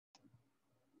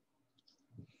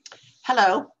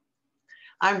Hello,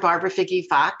 I'm Barbara Figge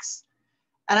Fox,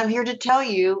 and I'm here to tell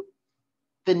you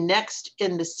the next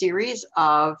in the series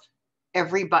of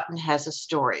Every Button Has a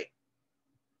Story.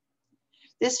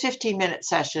 This 15-minute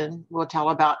session will tell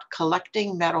about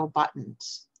collecting metal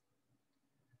buttons.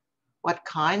 What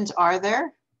kinds are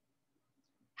there?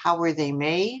 How were they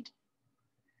made?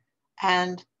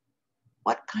 And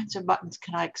what kinds of buttons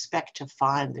can I expect to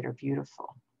find that are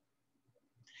beautiful?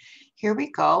 Here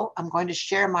we go. I'm going to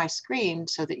share my screen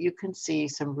so that you can see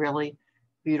some really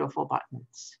beautiful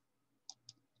buttons.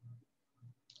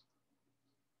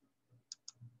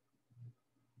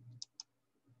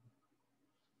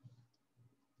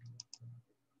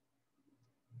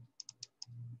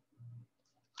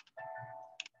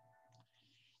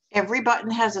 Every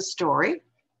button has a story,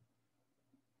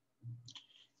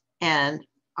 and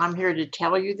I'm here to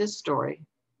tell you this story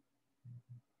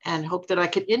and hope that I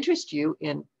could interest you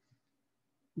in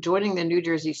joining the New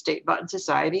Jersey State Button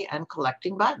Society and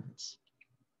collecting buttons.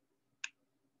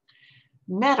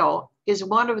 Metal is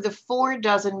one of the 4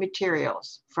 dozen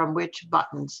materials from which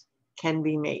buttons can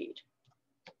be made.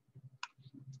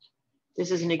 This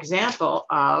is an example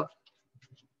of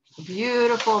a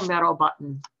beautiful metal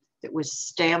button that was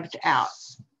stamped out.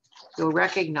 You'll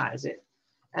recognize it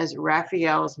as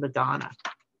Raphael's Madonna.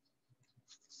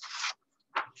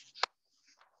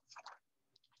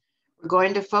 We're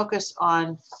going to focus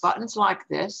on buttons like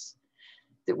this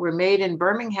that were made in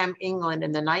Birmingham, England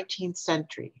in the 19th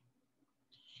century.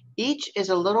 Each is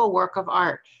a little work of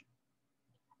art,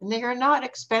 and they are not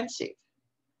expensive.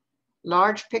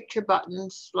 Large picture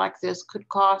buttons like this could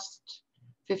cost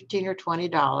 $15 or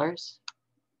 $20,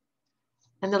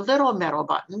 and the little metal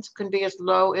buttons can be as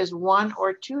low as $1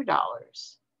 or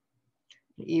 $2.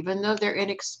 Even though they're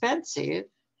inexpensive,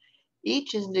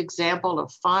 each is an example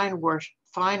of fine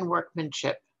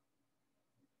workmanship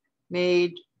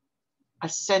made a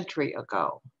century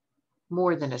ago,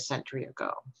 more than a century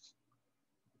ago.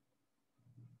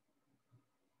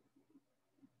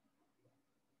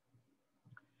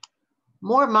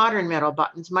 More modern metal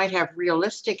buttons might have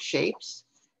realistic shapes.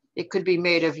 It could be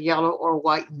made of yellow or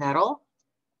white metal,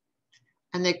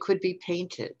 and they could be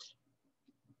painted.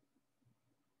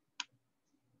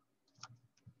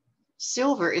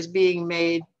 Silver is being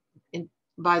made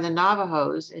by the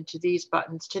Navajos into these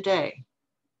buttons today.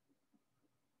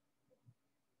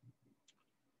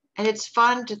 And it's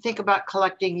fun to think about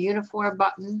collecting uniform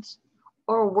buttons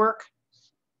or work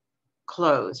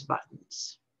clothes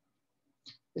buttons.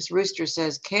 This rooster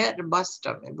says, can't bust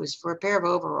them. It was for a pair of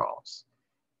overalls.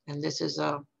 And this is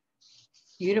a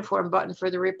uniform button for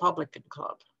the Republican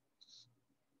Club.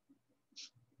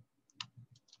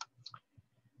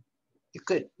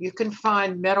 You can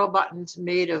find metal buttons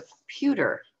made of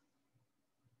pewter.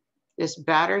 This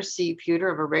Battersea pewter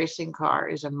of a racing car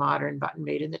is a modern button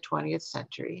made in the 20th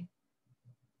century.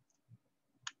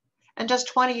 And just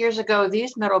 20 years ago,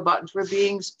 these metal buttons were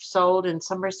being sold in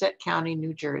Somerset County,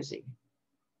 New Jersey.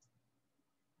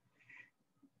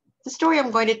 The story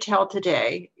I'm going to tell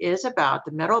today is about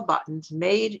the metal buttons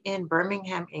made in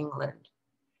Birmingham, England.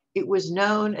 It was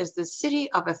known as the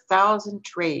City of 1,000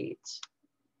 Trades.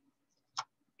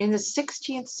 In the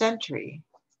 16th century,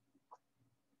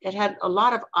 it had a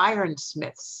lot of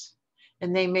ironsmiths,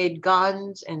 and they made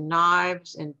guns and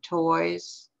knives and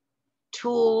toys,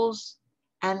 tools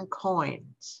and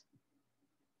coins.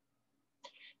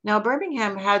 Now,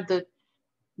 Birmingham had the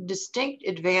distinct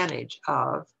advantage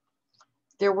of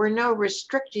there were no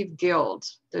restrictive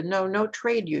guilds, no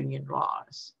trade union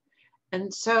laws.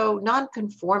 And so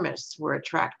nonconformists were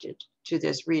attracted to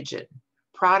this region,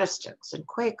 Protestants and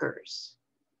Quakers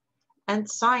and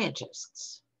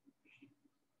scientists.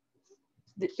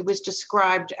 It was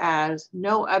described as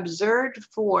no absurd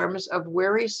forms of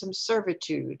wearisome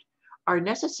servitude are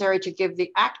necessary to give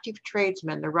the active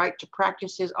tradesman the right to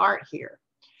practice his art here.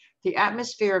 The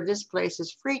atmosphere of this place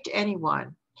is free to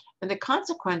anyone, and the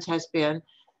consequence has been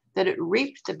that it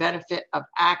reaped the benefit of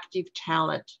active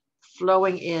talent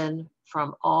flowing in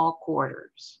from all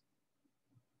quarters.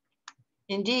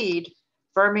 Indeed,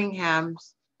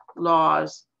 Birmingham's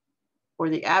laws, or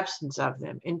the absence of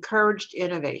them, encouraged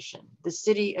innovation. The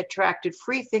city attracted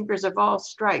free thinkers of all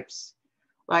stripes,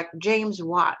 like James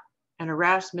Watt and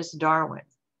Erasmus Darwin.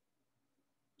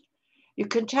 You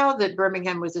can tell that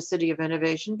Birmingham was a city of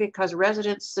innovation because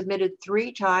residents submitted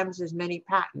 3 times as many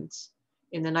patents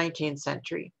in the 19th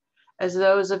century as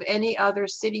those of any other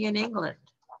city in England.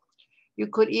 You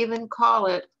could even call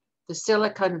it the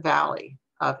Silicon Valley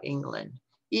of England.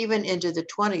 Even into the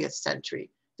 20th century,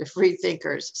 the free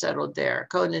thinkers settled there: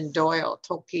 Conan Doyle,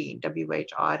 Tolkien,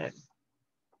 W.H. Auden.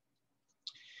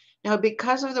 Now,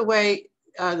 because of the way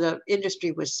the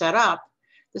industry was set up,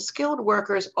 the skilled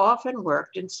workers often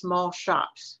worked in small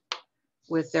shops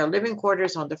with their living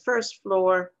quarters on the first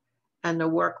floor and the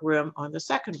workroom on the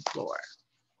second floor.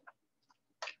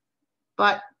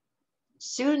 But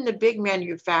soon the big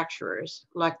manufacturers,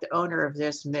 like the owner of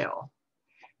this mill,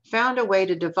 found a way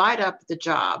to divide up the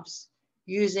jobs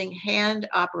using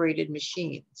hand-operated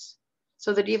machines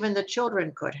so that even the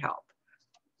children could help.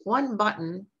 One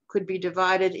button could be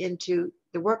divided into,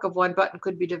 the work of one button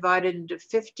could be divided into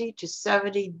 50 to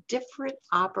 70 different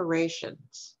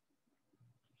operations.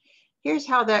 Here's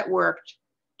how that worked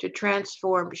to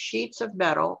transform sheets of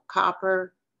metal,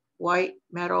 copper, white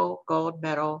metal, gold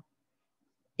metal,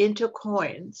 into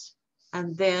coins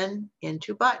and then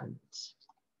into buttons.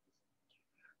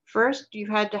 First, you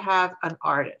had to have an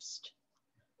artist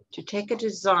to take a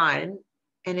design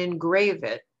and engrave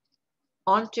it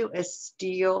onto a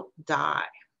steel die.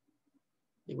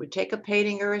 They would take a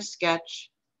painting or a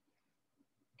sketch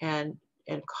and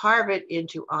carve it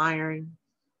into iron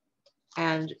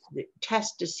and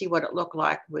test to see what it looked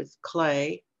like with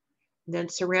clay, and then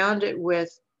surround it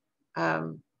with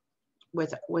an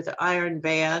iron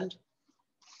band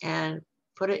and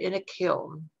put it in a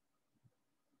kiln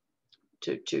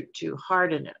to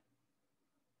harden it.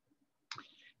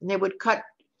 And they would cut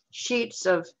sheets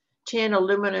of tin,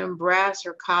 aluminum, brass,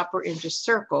 or copper into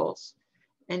circles.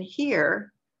 And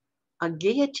here, a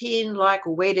guillotine-like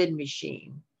weighted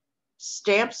machine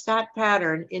stamps that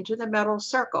pattern into the metal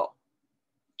circle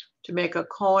to make a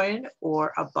coin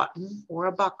or a button or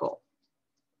a buckle.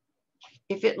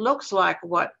 If it looks like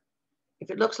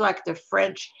the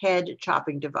French head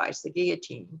chopping device, the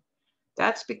guillotine,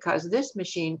 that's because this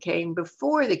machine came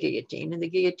before the guillotine and the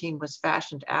guillotine was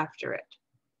fashioned after it.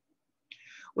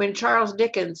 When Charles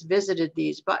Dickens visited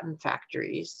these button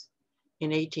factories in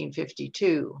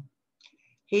 1852,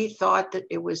 he thought that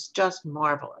it was just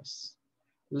marvelous.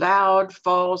 Loud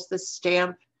falls the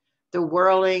stamp, the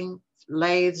whirling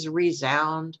lathes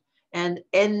resound, and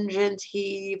engines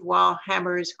heave while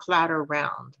hammers clatter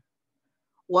round.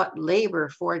 What labor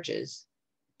forges,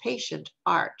 patient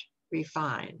art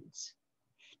refines,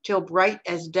 till bright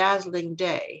as dazzling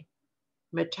day,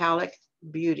 metallic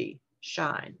beauty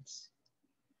shines.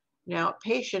 Now,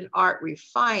 patient art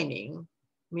refining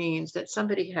means that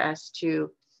somebody has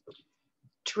to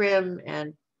trim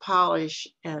and polish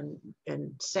and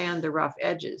sand the rough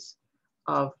edges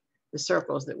of the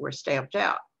circles that were stamped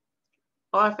out.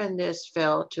 Often this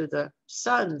fell to the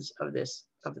sons of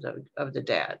the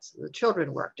dads. The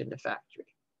children worked in the factory.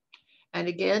 And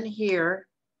again here,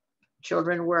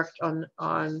 children worked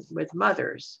on with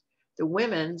mothers. The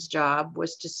women's job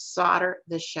was to solder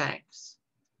the shanks.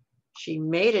 She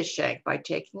made a shank by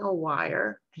taking a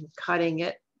wire and cutting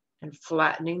it and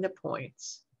flattening the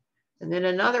points. And then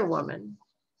another woman,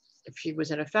 if she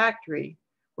was in a factory,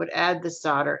 would add the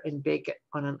solder and bake it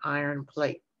on an iron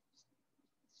plate.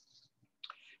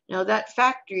 Now that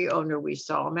factory owner we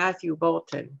saw, Matthew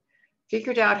Bolton,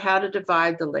 figured out how to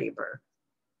divide the labor,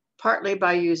 partly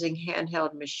by using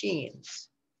handheld machines,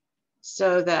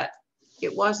 so that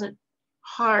it wasn't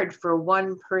hard for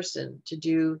one person to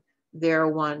do their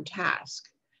one task.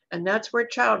 And that's where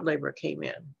child labor came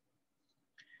in.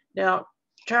 Now,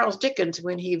 Charles Dickens,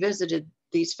 when he visited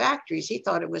these factories, he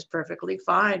thought it was perfectly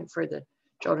fine for the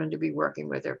children to be working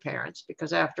with their parents,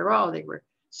 because after all, they were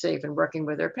safe and working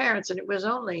with their parents, and it was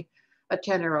only a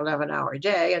 10 or 11 hour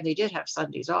day, and they did have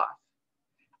Sundays off.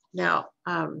 Now,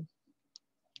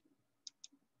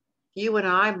 you and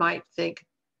I might think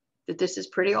that this is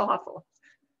pretty awful,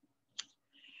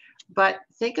 but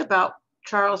think about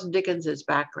Charles Dickens's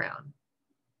background.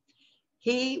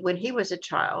 He, when he was a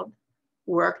child,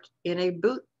 worked in a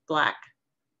boot black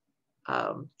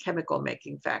chemical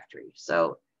making factory.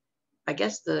 So I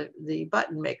guess the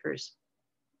button makers'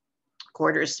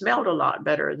 quarters smelled a lot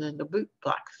better than the boot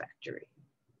black factory.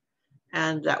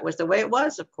 And that was the way it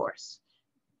was, of course,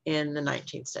 in the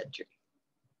 19th century.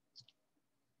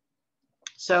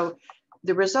 So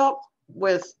the result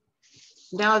with,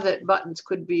 now that buttons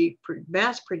could be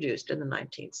mass produced in the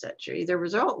 19th century, the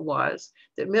result was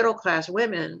that middle-class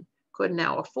women could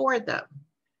now afford them.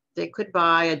 They could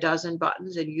buy a dozen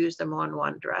buttons and use them on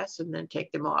one dress and then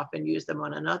take them off and use them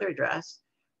on another dress,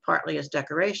 partly as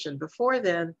decoration. Before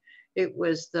then, it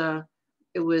was the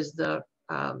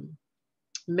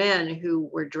men who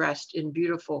were dressed in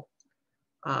beautiful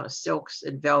silks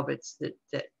and velvets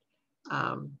that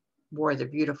wore the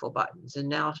beautiful buttons. And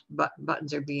now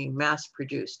buttons are being mass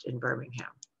produced in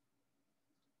Birmingham.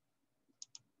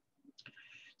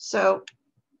 So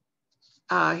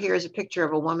here's a picture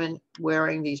of a woman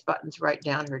wearing these buttons right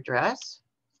down her dress.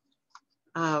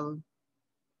 On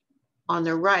On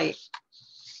the right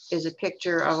is a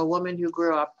picture of a woman who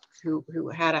grew up, who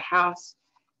had a house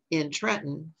in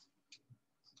Trenton.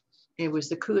 It was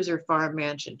the Kuser Farm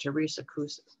Mansion, Teresa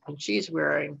Kuser, and she's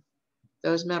wearing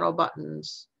those metal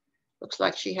buttons. Looks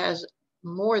like she has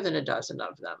more than a dozen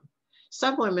of them.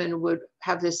 Some women would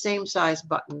have the same size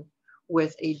button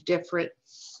with a different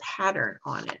pattern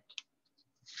on it.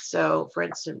 So for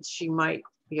instance, she might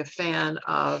be a fan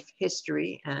of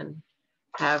history and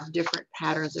have different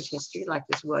patterns of history, like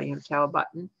this William Tell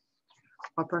button.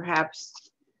 Or perhaps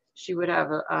she would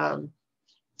have a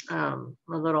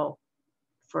little,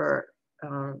 for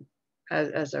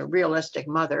as a realistic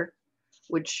mother,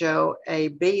 would show a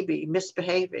baby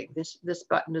misbehaving. This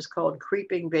button is called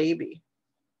Creeping Baby,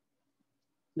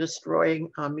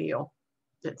 destroying a meal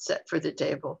that's set for the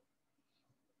table.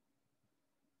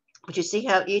 But you see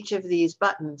how each of these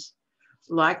buttons,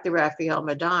 like the Raphael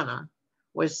Madonna,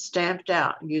 was stamped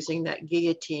out using that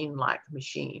guillotine-like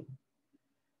machine.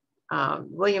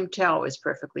 William Tell is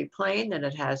perfectly plain, and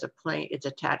it has a plain, it's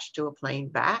attached to a plain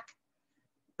back,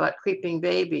 but Creeping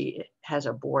Baby has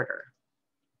a border.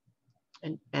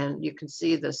 And you can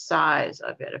see the size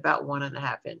of it, about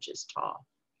 1.5 inches tall.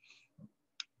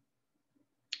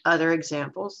 Other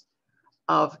examples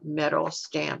of metal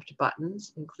stamped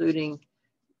buttons, including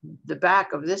the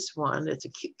back of this one,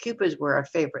 Cupids were a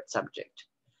favorite subject.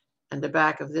 And the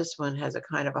back of this one has a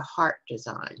kind of a heart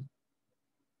design.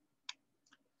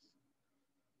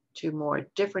 Two more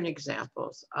different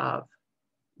examples of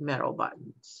metal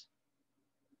buttons.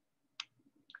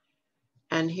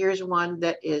 And here's one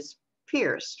that is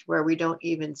pierced, where we don't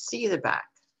even see the back.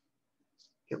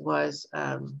 It was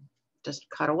just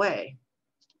cut away.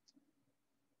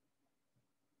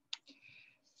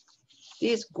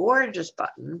 These gorgeous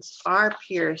buttons are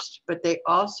pierced, but they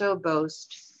also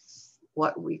boast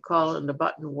what we call in the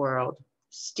button world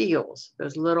steels,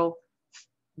 those little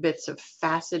bits of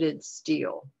faceted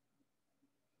steel.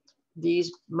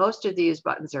 Most of these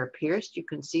buttons are pierced. You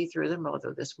can see through them,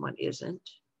 although this one isn't.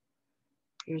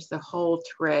 Here's the whole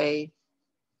tray,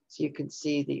 so you can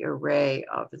see the array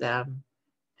of them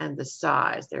and the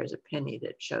size. There's a penny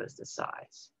that shows the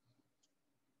size.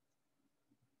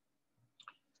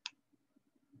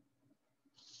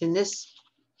 In this,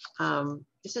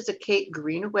 this is a Kate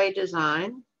Greenaway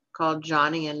design called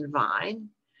Johnny and Vine.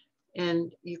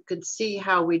 And you can see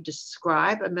how we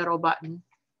describe a metal button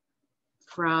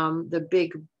from the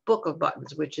big book of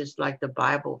buttons, which is like the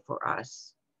Bible for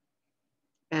us.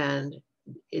 And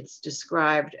it's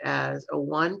described as a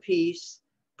one-piece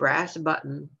brass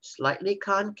button, slightly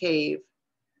concave,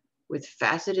 with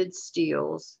faceted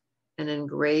steels and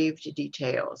engraved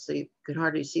details. So you can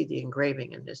hardly see the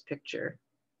engraving in this picture,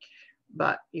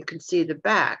 but you can see the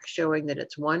back showing that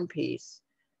it's one piece,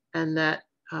 and that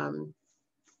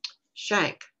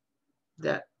shank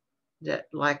that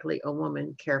likely a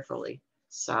woman carefully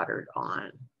soldered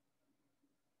on.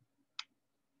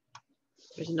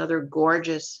 There's another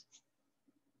gorgeous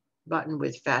button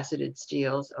with faceted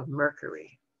steels of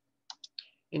Mercury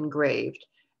engraved.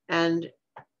 And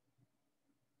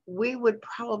we would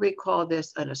probably call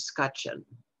this an escutcheon.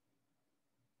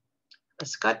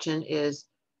 Escutcheon is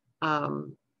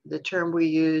the term we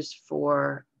use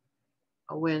for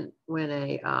when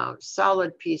a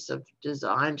solid piece of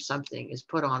design, something is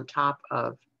put on top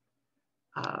of,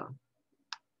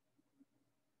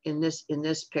 in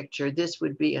this picture, this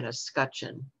would be an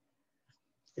escutcheon.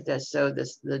 So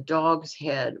the dog's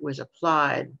head was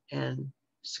applied and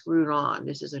screwed on.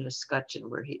 This is an escutcheon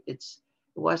where it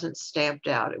wasn't stamped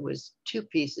out. It was two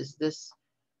pieces,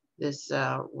 this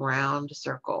round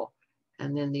circle,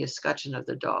 and then the escutcheon of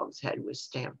the dog's head was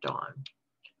stamped on.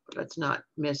 But let's not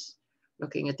miss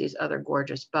looking at these other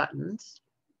gorgeous buttons.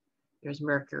 There's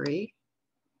Mercury.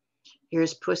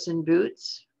 Here's Puss in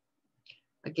Boots.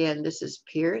 Again, this is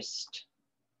pierced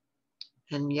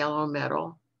and yellow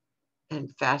metal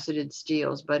and faceted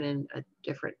steels, but in a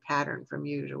different pattern from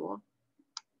usual.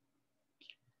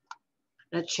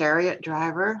 A chariot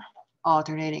driver,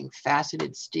 alternating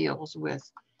faceted steels with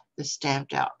the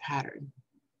stamped out pattern.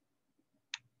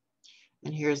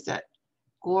 And here's that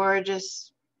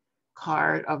gorgeous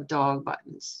card of dog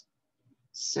buttons.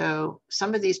 So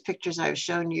some of these pictures I've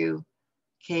shown you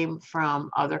came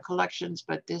from other collections,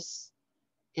 but this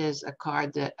is a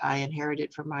card that I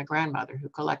inherited from my grandmother, who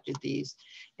collected these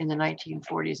in the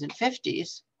 1940s and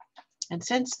 50s. And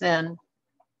since then,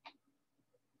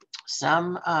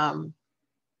 some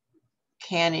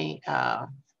canny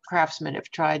craftsmen have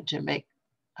tried to make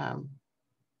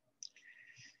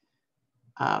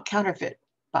counterfeit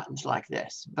buttons like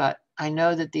this, but I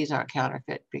know that these aren't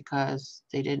counterfeit because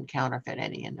they didn't counterfeit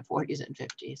any in the 40s and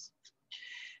 50s.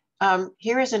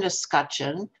 Here is an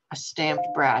escutcheon, a stamped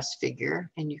brass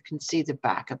figure, and you can see the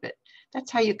back of it.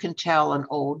 That's how you can tell an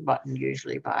old button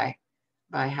usually by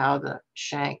how the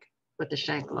shank, what the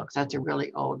shank looks. That's a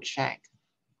really old shank.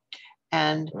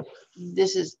 And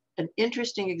this is an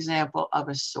interesting example of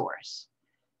a source.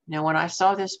 Now, when I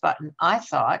saw this button, I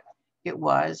thought it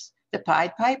was the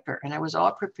Pied Piper, and I was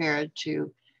all prepared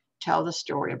to tell the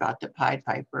story about the Pied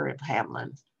Piper of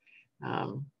Hamelin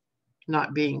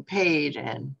not being paid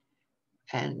and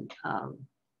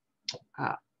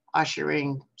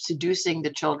seducing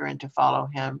the children to follow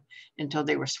him until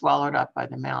they were swallowed up by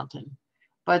the mountain.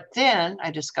 But then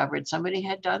I discovered somebody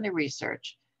had done the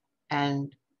research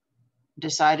and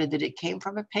decided that it came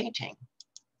from a painting.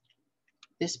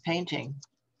 This painting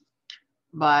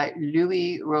by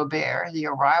Louis Robert, The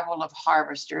Arrival of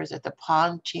Harvesters at the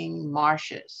Pontine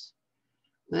Marshes.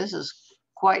 This is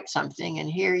quite something. And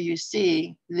here you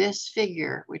see this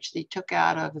figure, which they took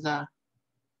out of the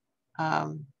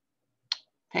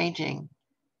painting.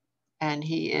 And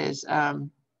he is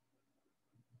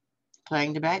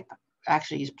playing the bagpipe.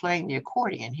 Actually, he's playing the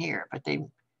accordion here, but they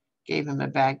gave him a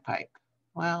bagpipe.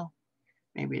 Well,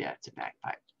 maybe that's a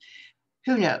bagpipe.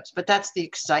 Who knows? But that's the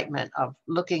excitement of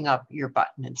looking up your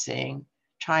button and saying,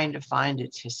 trying to find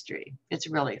its history. It's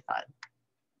really fun.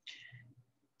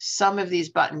 Some of these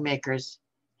button makers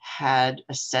had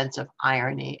a sense of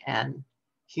irony and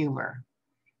humor.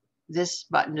 This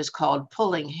button is called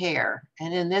Pulling Hair.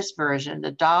 And in this version, the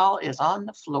doll is on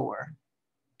the floor.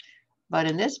 But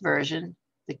in this version,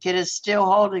 the kid is still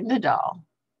holding the doll.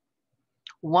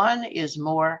 One is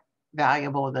more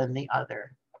valuable than the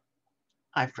other.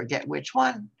 I forget which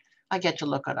one. I get to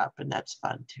look it up, and that's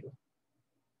fun too.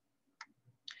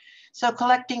 So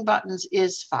collecting buttons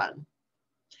is fun.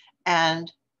 And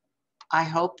I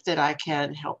hope that I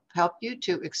can help you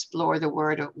to explore the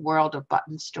world of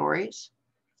button stories.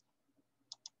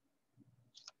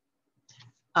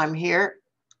 I'm here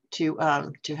to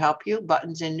help you,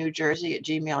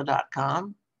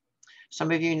 buttonsinnewjersey@gmail.com.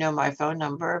 Some of you know my phone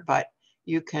number, but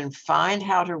you can find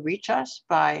how to reach us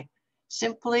by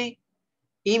simply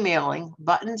emailing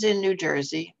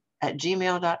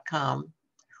buttonsinnewjersey@gmail.com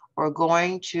or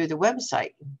going to the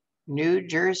website,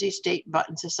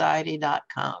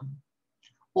 NewJerseyStateButtonSociety.com,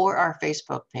 or our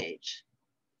Facebook page.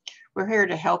 We're here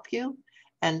to help you,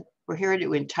 and we're here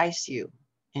to entice you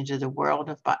into the world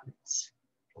of buttons.